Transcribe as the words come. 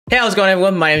Hey, how's it going,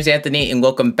 everyone? My name is Anthony, and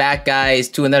welcome back, guys,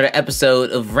 to another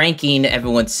episode of Ranking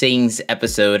Everyone Sings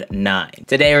episode 9.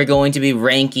 Today, we're going to be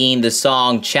ranking the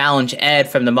song Challenge-EDD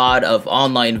from the mod of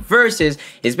Online Versus.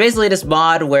 It's basically this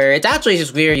mod where it's actually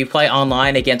just weird. You play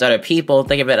online against other people.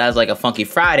 Think of it as like a Funky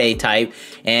Friday type,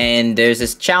 and there's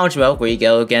this challenge mode where you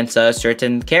go against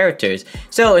certain characters.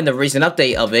 So, in the recent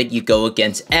update of it, you go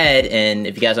against Edd, and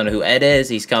if you guys don't know who Edd is,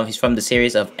 he's from the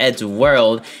series of Edd's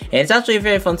World, and it's actually a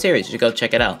very fun series. You should go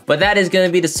check it out. But that is going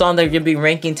to be the song that we're going to be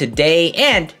ranking today.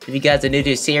 And if you guys are new to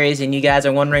the series and you guys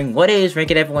are wondering what is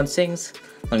Ranking Everyone Sings,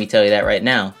 let me tell you that right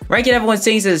now. Ranking Everyone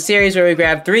Sings is a series where we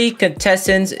grab 3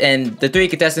 contestants, and the 3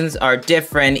 contestants are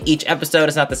different. Each episode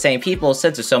is not the same people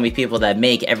since there's so many people that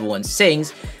make Everyone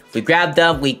Sings. We grab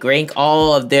them, we rank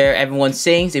all of their Everyone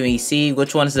Sings, and we see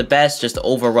which one is the best just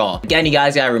overall. Again, you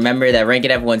guys gotta remember that Ranking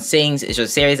Everyone Sings is just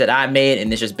a series that I made,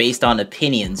 and it's just based on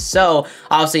opinions. So,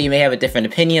 obviously you may have a different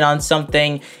opinion on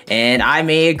something, and I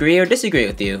may agree or disagree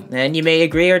with you, and you may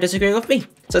agree or disagree with me.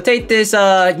 So take this,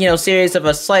 series of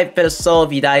a slight bit of soul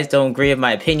if you guys don't agree with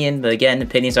my opinion. But again,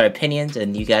 opinions are opinions,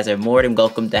 and you guys are more than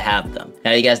welcome to have them.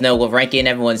 Now you guys know what Ranking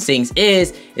Everyone Sings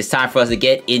is. It's time for us to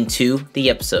get into the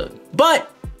episode.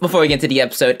 But before we get into the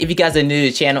episode, if you guys are new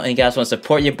to the channel and you guys want to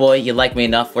support your boy, you like me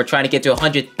enough, we're trying to get to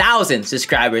 100,000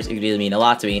 subscribers. It really mean a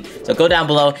lot to me. So go down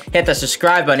below, hit the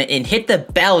subscribe button, and hit the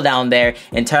bell down there,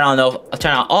 and turn on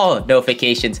all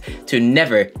notifications to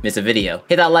never miss a video.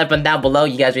 Hit that like button down below.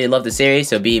 You guys really love the series,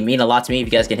 so it mean a lot to me if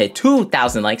you guys can hit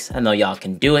 2,000 likes. I know y'all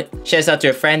can do it. Share this out to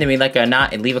a friend, and we like it or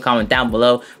not, and leave a comment down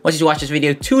below. Once you watch this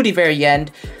video to the very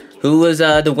end, who was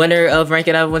the winner of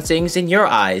Ranking Everyone Sings in your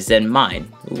eyes and mine?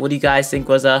 What do you guys think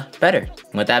was better?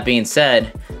 With that being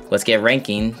said, let's get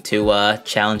ranking to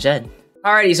Challenge-EDD.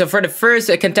 Alrighty, so for the first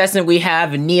contestant, we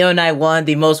have Neo91,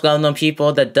 the most well-known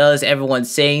people that does Everyone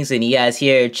Sings, and he has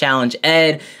here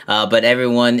Challenge-EDD, but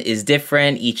everyone is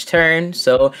different each turn,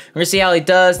 so we're gonna see how he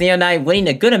does. Neo9 winning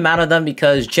a good amount of them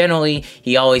because generally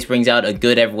he always brings out a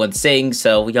good Everyone Sings,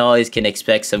 so we always can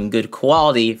expect some good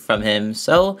quality from him,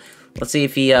 so let's see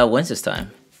if he wins this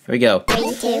time. Here we go.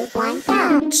 3, 2, 1,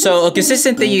 go. So a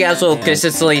consistent thing you guys will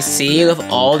consistently see with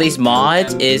all these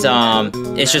mods is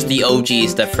it's just the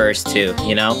OGs, the first 2,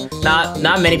 you know?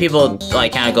 Not many people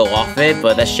like kind of go off it,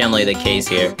 but that's generally the case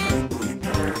here.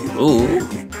 Ooh.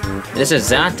 This is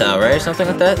Zanta, right? Something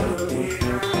like that?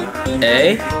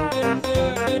 A.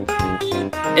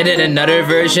 And then another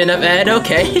version of Edd,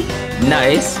 okay.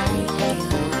 Nice.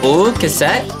 Ooh,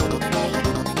 cassette.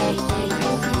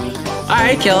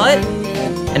 Alright, kill it.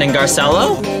 And then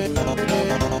Garcello?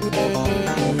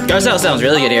 Garcello sounds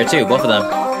really good here too, both of them.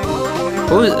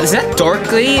 Ooh, is that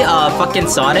Dorkly, fucking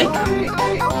Sonic?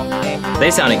 They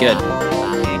sounded good.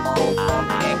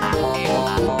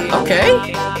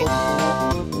 Okay.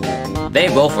 They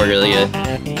both were really good.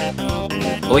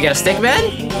 Oh, we got a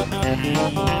Stickman?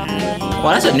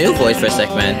 Wow, that's a new voice for a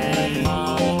Stickman.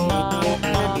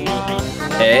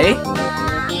 Hey.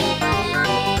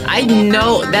 I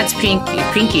know that's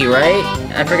Pinky, right?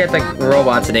 I forget the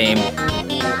robot's name.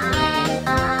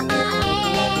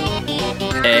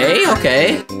 Hey,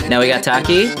 okay. Now we got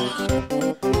Taki.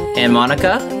 And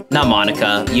Monica. Not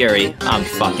Monica, Yuri. I'm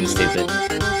fucking stupid.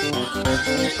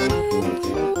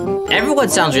 Everyone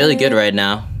sounds really good right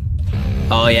now.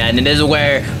 Oh yeah, and then this is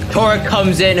where Tord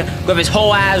comes in with his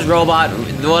whole ass robot.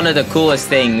 One of the coolest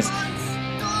things.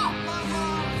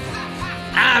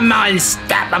 I'm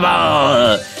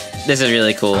unstoppable! This is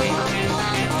really cool.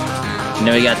 And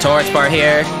then we got Tord's part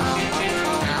here.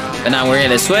 And now we're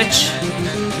gonna switch.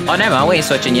 Oh, never mind, we ain't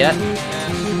switching yet.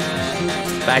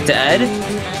 Back to Edd.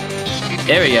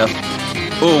 There we go.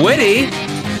 Ooh, Witty.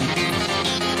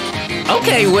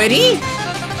 Okay, Witty.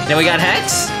 Then we got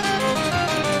Hex.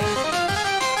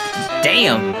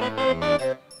 Damn.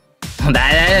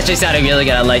 That actually sounded really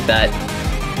good, I like that.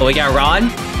 Oh, we got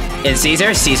Ron and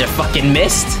Caesar. Caesar fucking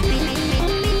missed.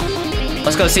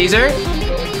 Let's go, Caesar.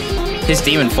 His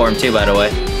demon form too, by the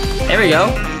way. There we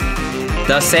go.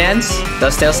 Dust Tail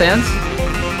Sands.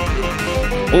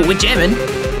 Oh, we're jamming.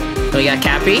 We got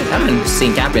Cappy. I haven't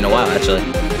seen Cappy in a while, actually.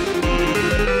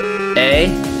 A.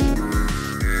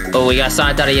 Oh, we got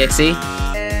sonic.exe.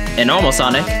 And normal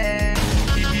Sonic.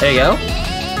 There you go.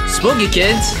 Spooky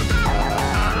Kids.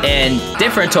 And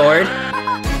different Tord.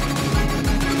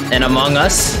 And Among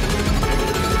Us.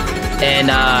 And,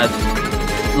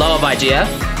 Lullaby GF.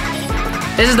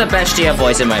 This is the best GF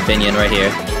voice in my opinion right here.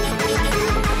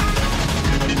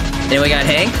 Then we got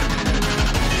Hank.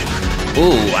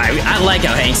 Ooh, I like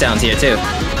how Hank sounds here too.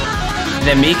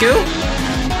 Then Miku.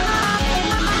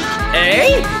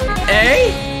 A?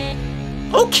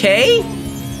 Okay.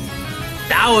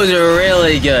 That was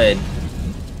really good.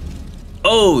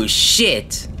 Oh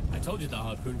shit! I told you the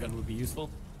harpoon gun would be useful.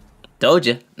 Told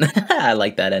you. I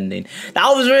like that ending.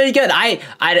 That was really good. I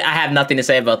have nothing to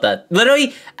say about that.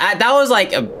 Literally, that was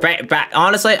like,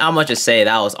 honestly, how much to say,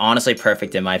 that was honestly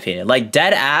perfect in my opinion. Like,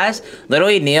 dead ass,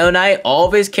 literally Neo Knight, all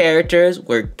of his characters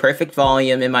were perfect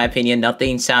volume in my opinion.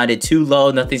 Nothing sounded too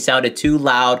low, nothing sounded too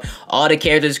loud. All the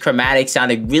characters' chromatics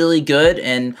sounded really good,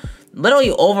 and literally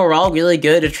overall really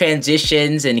good. The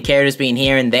transitions and characters being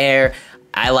here and there.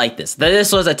 I like this.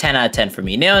 This was a 10 out of 10 for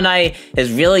me. Neo Knight has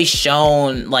really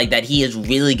shown like that he is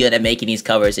really good at making these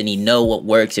covers and he know what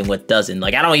works and what doesn't.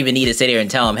 Like, I don't even need to sit here and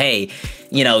tell him, hey,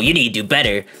 you know, you need to do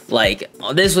better. Like,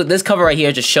 this cover right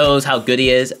here just shows how good he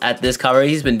is at this cover.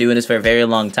 He's been doing this for a very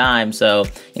long time. So,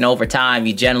 you know, over time,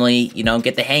 you generally, you know,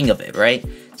 get the hang of it, right?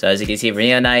 So as you can see for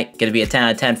Neo Knight, gonna be a 10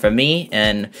 out of 10 for me.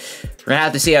 And we're gonna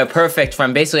have to see a perfect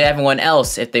from basically everyone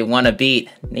else if they want to beat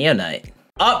Neo Knight.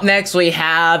 Up next we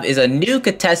have is a new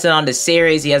contestant on the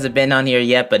series. He hasn't been on here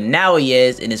yet, but now he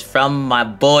is, and it's from my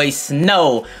boy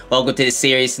Snow. Welcome to the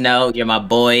series, Snow. You're my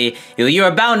boy.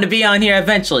 You're bound to be on here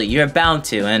eventually. You're bound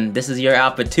to, and this is your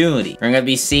opportunity. We're gonna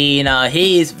be seeing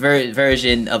his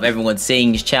version of Everyone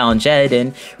Sings Challenge-EDD,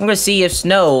 and we're gonna see if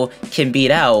Snow can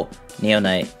beat out Neo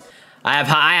Knight. I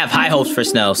have high hopes for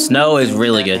Snow. Snow is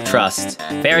really good, trust.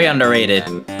 Very underrated.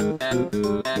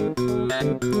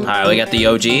 Alright, we got the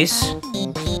OGs.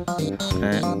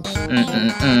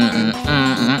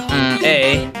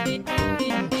 Hey.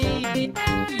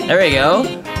 There we go.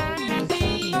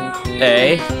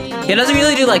 Hey. He doesn't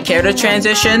really do like character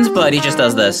transitions, but he just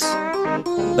does this.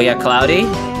 We got Cloudy.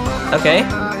 Okay.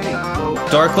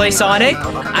 Dorkly Sonic.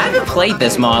 I haven't played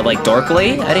this mod, like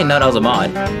Dorkly. I didn't know that was a mod.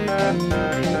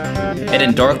 And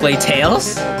then Dorkly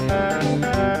Tails.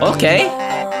 Okay.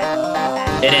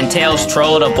 It entails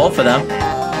trolled up both of them.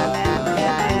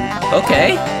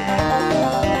 Okay.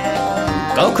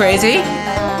 Go crazy.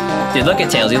 Dude, look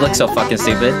at Tails. He looks so fucking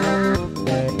stupid.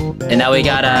 And now we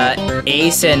got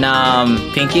Ace and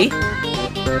Pinky.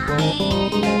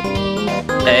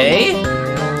 Hey.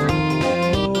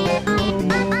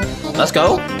 Let's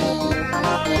go.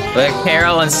 We got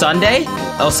Carol and Sunday.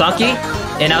 Oh, Sunky.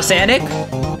 And now Sonic.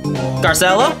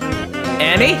 Garcella.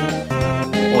 Annie.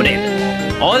 Oh,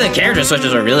 damn. All the character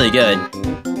switches are really good.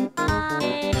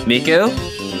 Miku.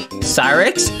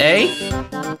 Cyrix.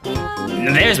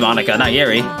 There's Monica, not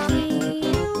Yuri.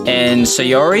 And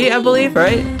Sayori, I believe,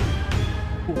 right?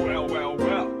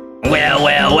 Well.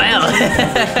 Well.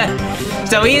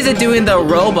 So he isn't doing the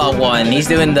robot one, he's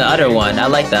doing the other one. I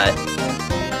like that.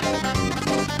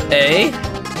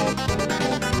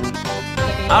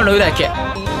 I don't know who that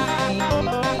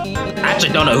I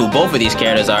actually don't know who both of these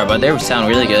characters are, but they sound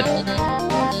really good.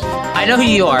 I know who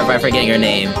you are, but I forget your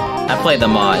name. I played the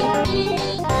mod.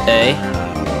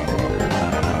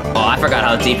 Oh, I forgot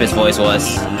how deep his voice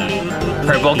was.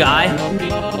 Purple guy.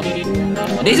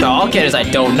 These are all characters I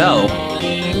don't know.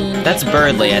 That's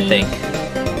Birdly, I think.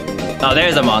 Oh,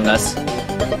 there's Among Us.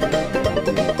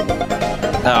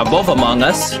 Both Among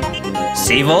Us.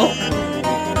 Sevil.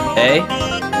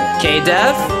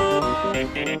 K-Dev.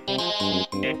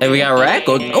 And we got Rek.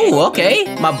 Oh,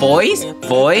 okay. My boys.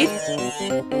 Void.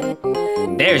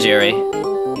 There's Yuri.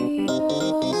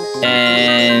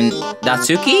 And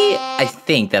Natsuki? I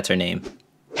think that's her name.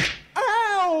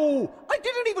 Ow! I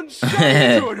didn't even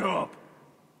set it up!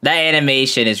 That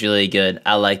animation is really good.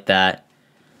 I like that.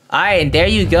 Alright, and there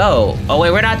you go. Oh, wait,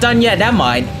 we're not done yet. Never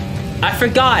mind. I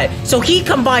forgot. So he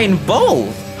combined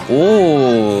both.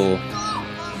 Ooh.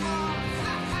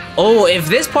 Oh, if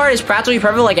this part is practically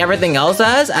perfect like everything else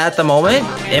has at the moment,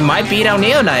 it might beat out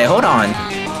Neo Knight. Hold on.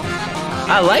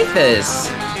 I like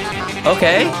this.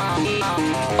 Okay.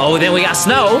 Oh, then we got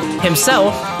Snow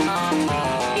himself.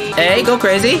 Hey, go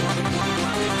crazy.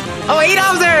 Oh, 8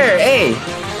 Officer! Hey.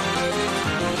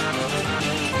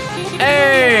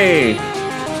 Hey.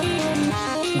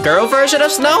 Girl version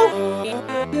of Snow?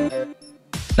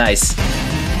 Nice.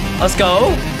 Let's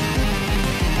go.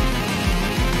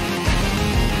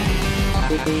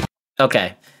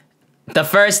 Okay. The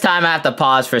first time I have to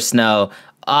pause for Snow.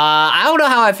 I don't know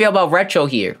how I feel about Retro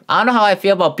here. I don't know how I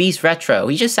feel about Beast Retro.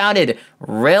 He just sounded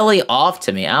really off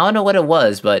to me. I don't know what it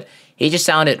was, but he just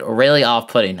sounded really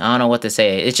off-putting. I don't know what to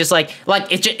say. It's just like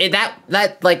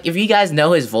if you guys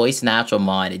know his voice in actual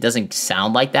mod, it doesn't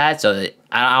sound like that. So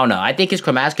I don't know. I think his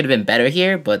chromatics could have been better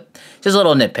here, but just a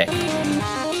little nitpick.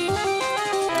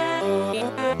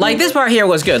 Like this part here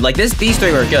was good. Like these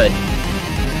three were good.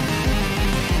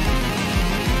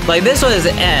 Like this was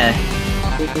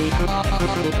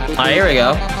Alright, here we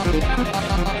go.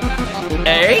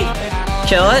 Hey,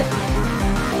 kill it.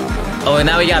 Oh, and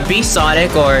now we got Beast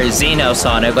Sonic or Xeno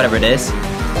Sonic, whatever it is.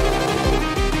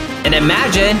 And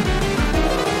imagine.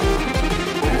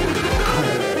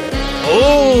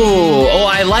 Oh,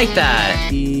 I like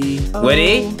that.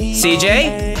 Witty,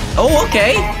 CJ. Oh,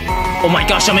 okay. Oh my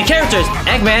gosh, so many characters.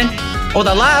 Eggman. Oh,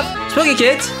 the laugh. Spooky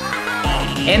Kids.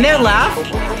 And their laugh.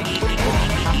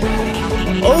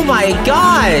 Oh my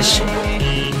gosh.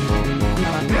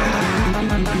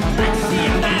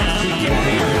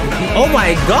 Oh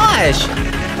my gosh.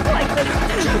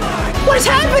 What is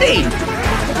happening?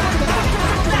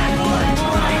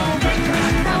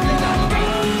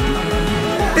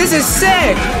 This is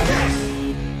sick.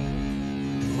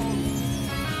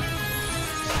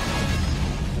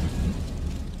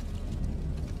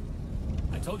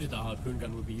 I told you the harpoon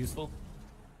gun would be useful.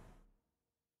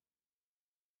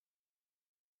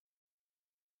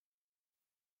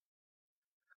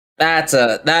 That's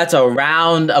a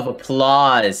round of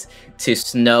applause to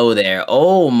Snow there.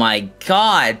 Oh my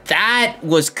god, that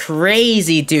was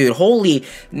crazy, dude. Holy,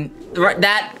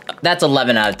 that's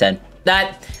 11 out of 10.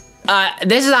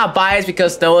 This is not biased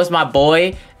because Snow is my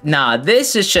boy. Nah,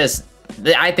 this is just,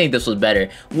 I think this was better.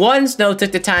 One, Snow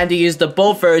took the time to use the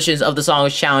both versions of the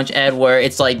song's challenge-EDD, where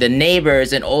it's like the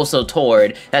neighbors and also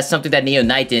Tord. That's something that Neo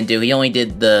Knight didn't do. He only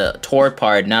did the Tord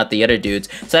part, not the other dudes.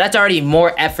 So that's already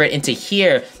more effort into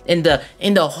here in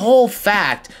the whole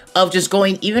fact of just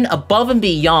going even above and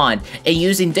beyond and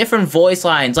using different voice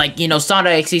lines, like, you know,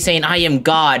 sonic.exe saying I am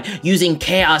God, using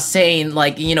Chaos saying,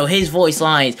 like, you know, his voice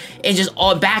lines, and just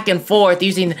all back and forth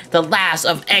using the laughs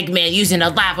of Eggman, using the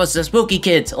laugh of the Spooky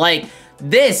Kids. Like,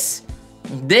 this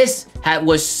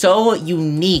was so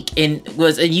unique, and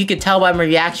you could tell by my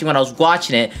reaction when I was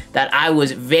watching it that I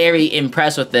was very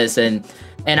impressed with this. And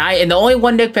the only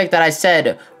one nitpick that I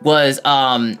said was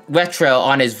retro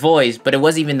on his voice, but it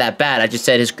wasn't even that bad. I just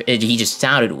said he just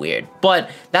sounded weird,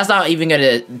 but that's not even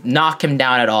gonna knock him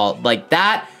down at all. Like,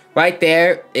 that right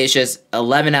there is just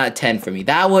 11 out of 10 for me.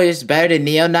 That was better than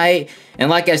Neo Knight. And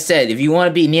like I said, if you want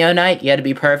to be Neo Knight, you had to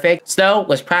be perfect. Snow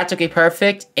was practically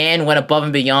perfect and went above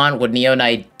and beyond what Neo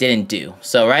Knight didn't do.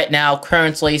 So right now,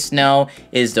 currently, Snow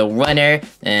is the winner,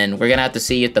 and we're gonna have to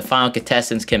see if the final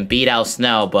contestants can beat out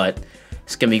Snow, but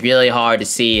it's gonna be really hard to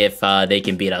see if they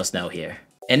can beat out Snow here.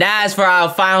 And as for our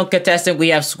final contestant, we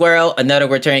have Squirrel, another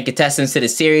returning contestant to the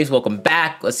series. Welcome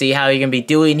back. Let's see how you're gonna be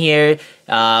doing here.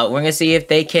 We're gonna see if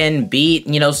they can beat,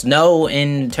 you know, Snow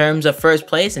in terms of first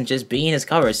place and just being his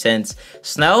cover, since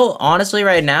Snow, honestly,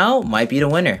 right now, might be the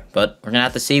winner. But we're gonna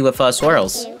have to see with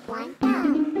Swirls.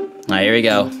 Alright, here we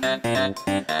go.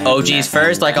 OG's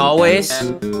first, like always.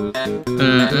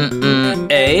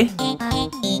 A.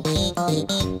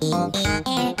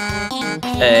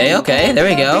 A, okay, there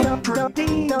we go.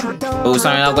 Ooh,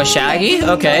 starting off with Shaggy,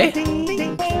 okay.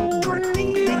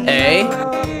 A.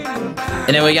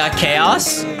 And then we got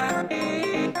Chaos.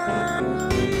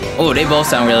 Oh, they both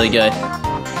sound really good.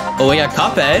 Oh, we got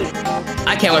Cuphead.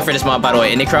 I can't wait for this mod, by the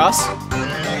way. Indie Cross.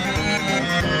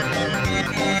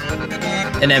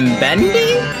 And then Bendy?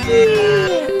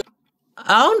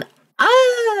 I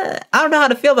don't know how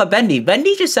to feel about Bendy.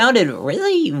 Bendy just sounded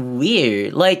really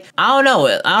weird. Like, I don't know.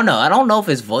 I don't know if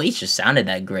his voice just sounded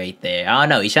that great there. I don't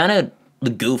know. He sounded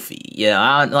goofy.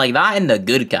 Yeah, like, not in the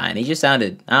good kind. He just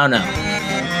sounded, I don't know.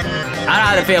 I don't know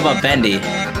how to feel about Bendy.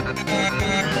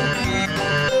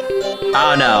 I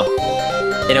don't know.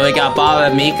 And then we got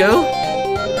Bob and Miku.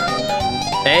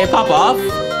 Hey, pop off.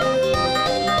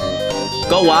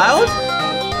 Go wild.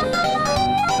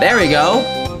 There we go.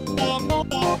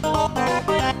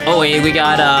 Oh wait, we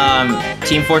got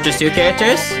Team Fortress 2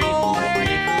 characters.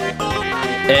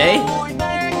 Hey.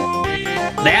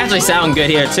 They actually sound good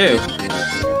here too.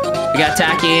 We got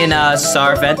Taki and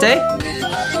Sarvente.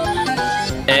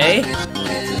 Hey.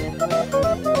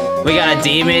 We got a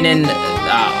demon and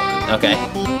okay.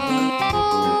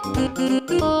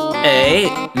 Hey.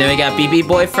 Then we got BB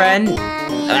Boyfriend.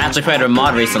 I actually played a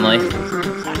mod recently.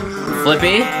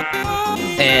 Flippy.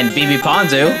 And BB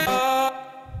Ponzu.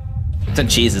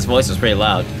 Jeez, his voice was pretty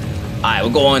loud. Alright, we're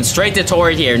going straight to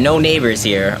Tord here. No neighbors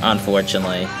here,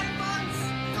 unfortunately.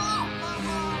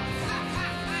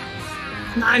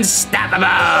 Unstoppable!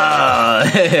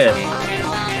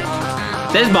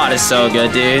 This mod is so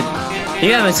good, dude. If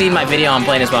you haven't seen my video on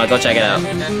playing this mod, go check it out.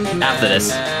 After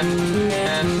this.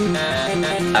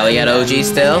 Oh, we got OG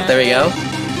still. There we go.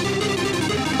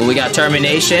 We got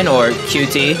Termination, or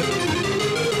QT.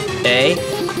 A.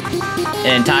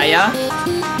 And Taya.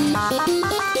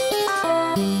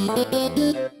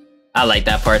 I like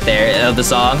that part there of the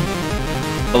song.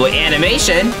 But with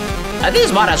animation, I think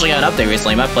this mod actually got an update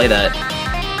recently. Might play that.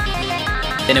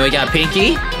 And then we got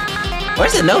Pinky.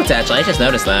 Where's the notes actually? I just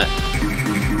noticed that.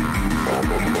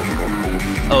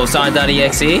 Oh,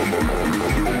 sonic.exe.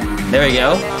 There we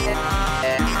go.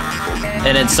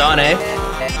 And then Sonic.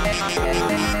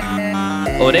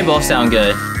 Oh, they both sound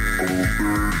good.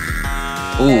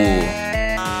 Ooh.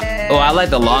 Oh, I like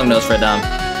the long notes for them.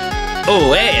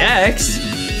 Oh, AX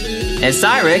and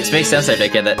Cyrix make sense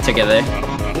together.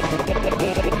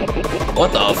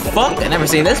 What the fuck? I never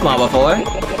seen this one before.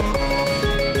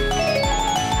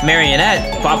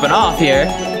 Marionette popping off here.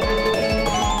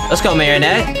 Let's go,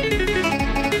 Marionette.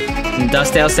 And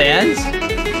Dustdale Sands.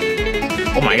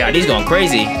 Oh my god, he's going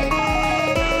crazy.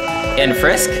 And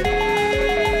Frisk.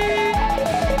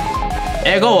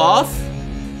 And go off.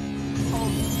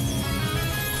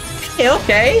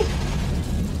 Okay.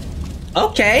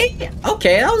 Okay,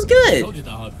 that was I good. told you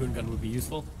the harpoon gun would be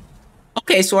useful.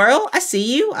 Okay, Swirl, I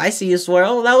see you,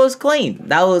 Swirl. That was clean.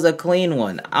 That was a clean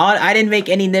one. I didn't make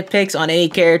any nitpicks on any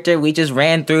character. We just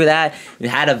ran through that. We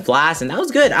had a blast, and that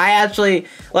was good. I actually,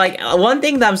 like, one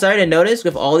thing that I'm starting to notice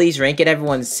with all these Ranking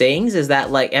Everyone Sings is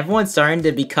that, like, everyone's starting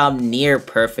to become near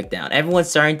perfect now. Everyone's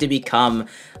starting to become,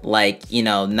 like, you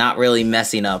know, not really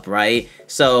messing up, right?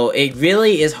 So it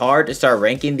really is hard to start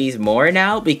ranking these more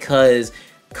now because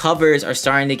covers are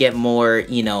starting to get more,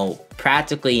 you know,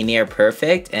 practically near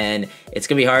perfect, and it's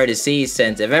gonna be hard to see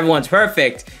since if everyone's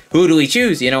perfect, who do we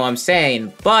choose? You know what I'm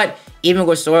saying? But even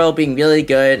with Sorrel being really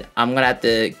good, I'm gonna have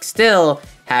to still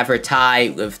have her tie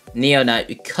with Neonut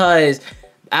because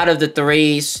out of the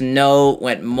three, Snow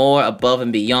went more above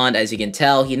and beyond. As you can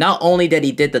tell, he not only did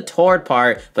the Tord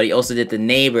part, but he also did the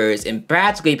neighbors and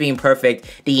practically being perfect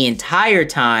the entire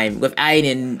time with adding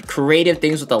in creative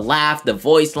things with the laugh, the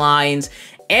voice lines,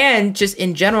 and just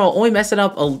in general, only messing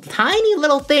up a tiny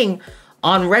little thing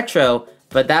on Retro,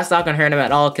 but that's not gonna hurt him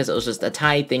at all because it was just a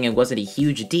tiny thing and wasn't a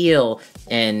huge deal,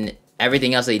 and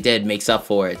everything else they did makes up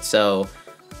for it. So,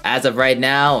 as of right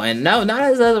now, and no, not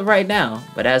as of right now,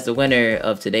 but as the winner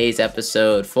of today's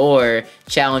episode for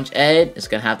Challenge-EDD, it's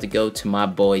gonna have to go to my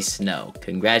boy Snow.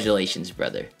 Congratulations,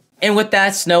 brother. And with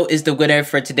that, Snow is the winner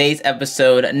for today's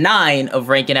episode 9 of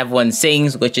Ranking Everyone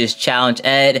Sings, which is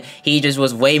Challenge-EDD. He just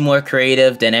was way more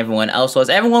creative than everyone else was.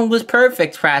 Everyone was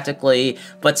perfect, practically,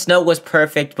 but Snow was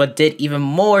perfect, but did even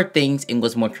more things and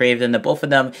was more creative than the both of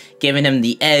them, giving him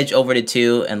the edge over the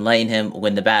two and letting him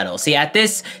win the battle. See,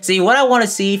 what I want to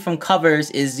see from covers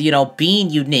is, you know,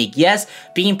 being unique. Yes,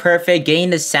 being perfect,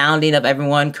 getting the sounding of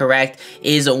everyone correct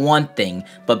is one thing,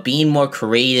 but being more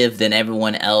creative than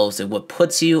everyone else is what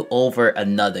puts you over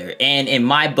another. And in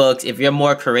my books, if you're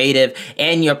more creative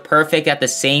and you're perfect at the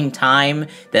same time,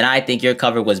 then I think your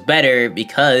cover was better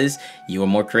because you were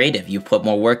more creative. You put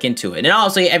more work into it. And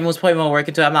also, everyone's putting more work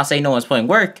into it. I'm not saying no one's putting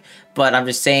work, but I'm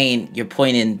just saying you're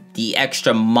putting in the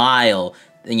extra mile,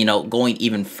 you know, going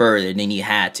even further than you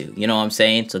had to. You know what I'm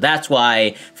saying? So that's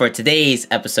why for today's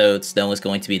episode, Snow is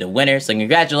going to be the winner. So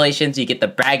congratulations, you get the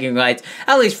bragging rights,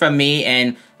 at least from me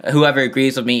and whoever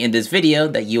agrees with me in this video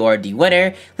that you are the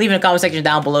winner. Leave in the comment section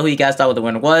down below who you guys thought the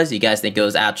winner was. You guys think it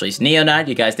was actually Neonut?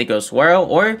 You guys think it was Swirl?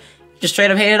 Or just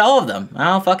straight up hated all of them? I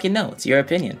don't fucking know. It's your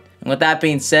opinion. And with that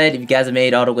being said, if you guys have made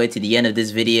it all the way to the end of this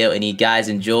video and you guys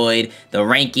enjoyed the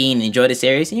ranking and enjoyed the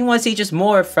series and you want to see just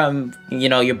more from, you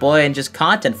know, your boy and just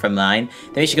content from mine,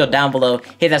 then you should go down below,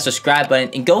 hit that subscribe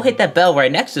button, and go hit that bell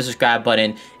right next to the subscribe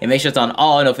button and make sure it's on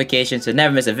all notifications to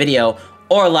never miss a video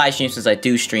or live stream since I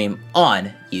do stream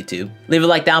on YouTube. Leave a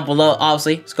like down below,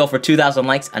 obviously. Let's go for 2,000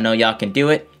 likes. I know y'all can do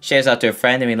it. Share this out to a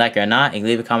friend if you like it or not, and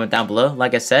leave a comment down below,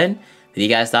 like I said, that you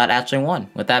guys thought actually won.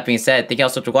 With that being said, thank y'all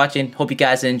so much for watching. Hope you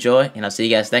guys enjoy, and I'll see you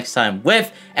guys next time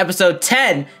with episode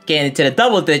 10, getting into the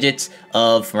double digits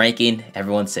of Ranking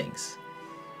Everyone Sings.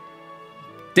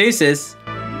 Deuces.